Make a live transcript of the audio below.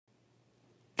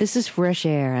This is Fresh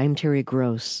Air. I'm Terry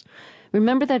Gross.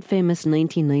 Remember that famous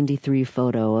 1993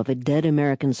 photo of a dead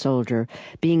American soldier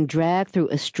being dragged through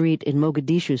a street in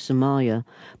Mogadishu, Somalia,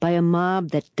 by a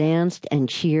mob that danced and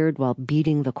cheered while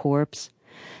beating the corpse?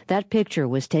 That picture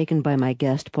was taken by my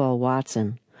guest, Paul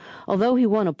Watson. Although he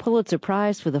won a Pulitzer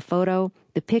Prize for the photo,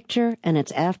 the picture and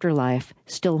its afterlife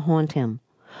still haunt him.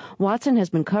 Watson has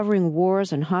been covering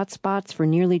wars and hotspots for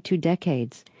nearly 2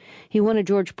 decades. He won a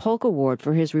George Polk Award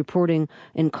for his reporting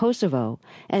in Kosovo,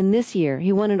 and this year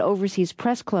he won an Overseas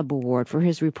Press Club Award for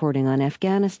his reporting on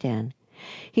Afghanistan.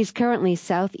 He's currently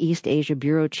Southeast Asia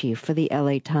Bureau Chief for the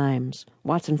LA Times.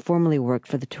 Watson formerly worked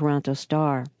for the Toronto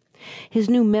Star. His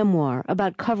new memoir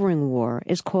about covering war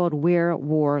is called Where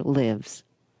War Lives.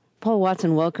 Paul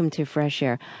Watson, welcome to Fresh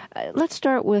Air. Let's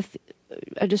start with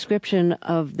a description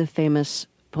of the famous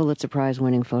Pulitzer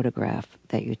Prize-winning photograph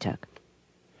that you took.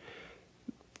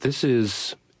 This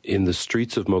is in the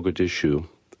streets of Mogadishu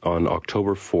on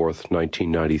October 4th,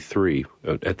 1993,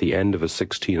 at the end of a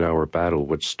 16-hour battle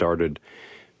which started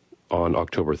on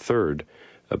October 3rd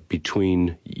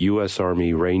between U.S.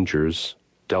 Army Rangers,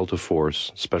 Delta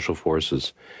Force, Special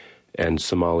Forces, and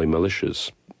Somali militias.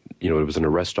 It was an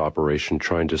arrest operation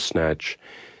trying to snatch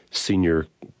senior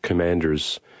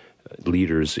commanders,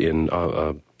 leaders in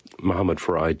Mohammed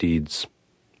Aidid's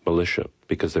militia,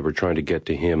 because they were trying to get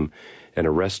to him and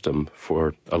arrest him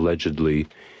for allegedly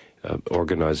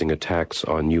organizing attacks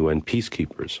on UN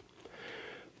peacekeepers.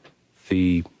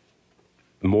 The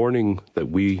morning that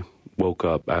we woke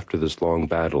up after this long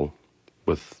battle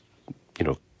with,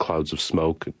 clouds of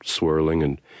smoke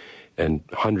swirling and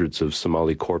hundreds of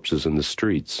Somali corpses in the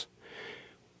streets,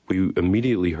 we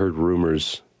immediately heard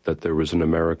rumors that there was an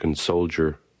American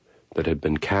soldier that had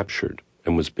been captured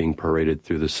and was being paraded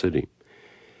through the city.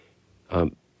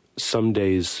 Some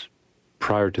days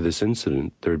prior to this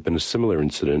incident, there had been a similar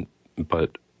incident,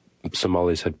 but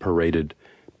Somalis had paraded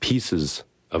pieces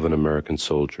of an American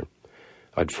soldier.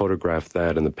 I'd photographed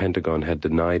that, and the Pentagon had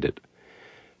denied it.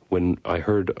 When I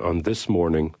heard on this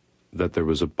morning that there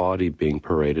was a body being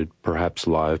paraded, perhaps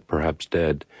live, perhaps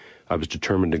dead, I was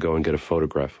determined to go and get a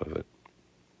photograph of it.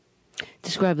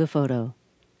 Describe the photo.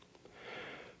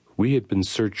 We had been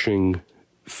searching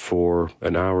for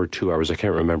an hour, 2 hours, I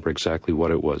can't remember exactly what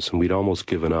it was, and we'd almost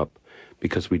given up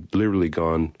because we'd literally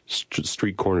gone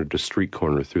street corner to street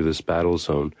corner through this battle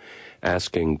zone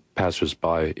asking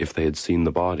passersby if they had seen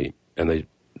the body, and they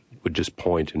would just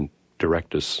point and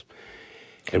direct us,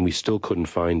 and we still couldn't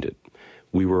find it.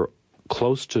 We were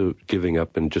close to giving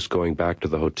up and just going back to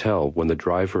the hotel when the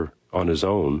driver on his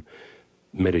own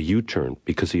made a U-turn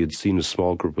because he had seen a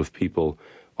small group of people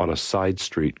on a side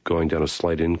street going down a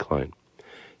slight incline.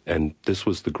 And this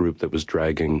was the group that was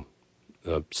dragging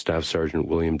Staff Sergeant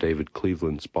William David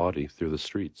Cleveland's body through the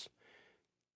streets.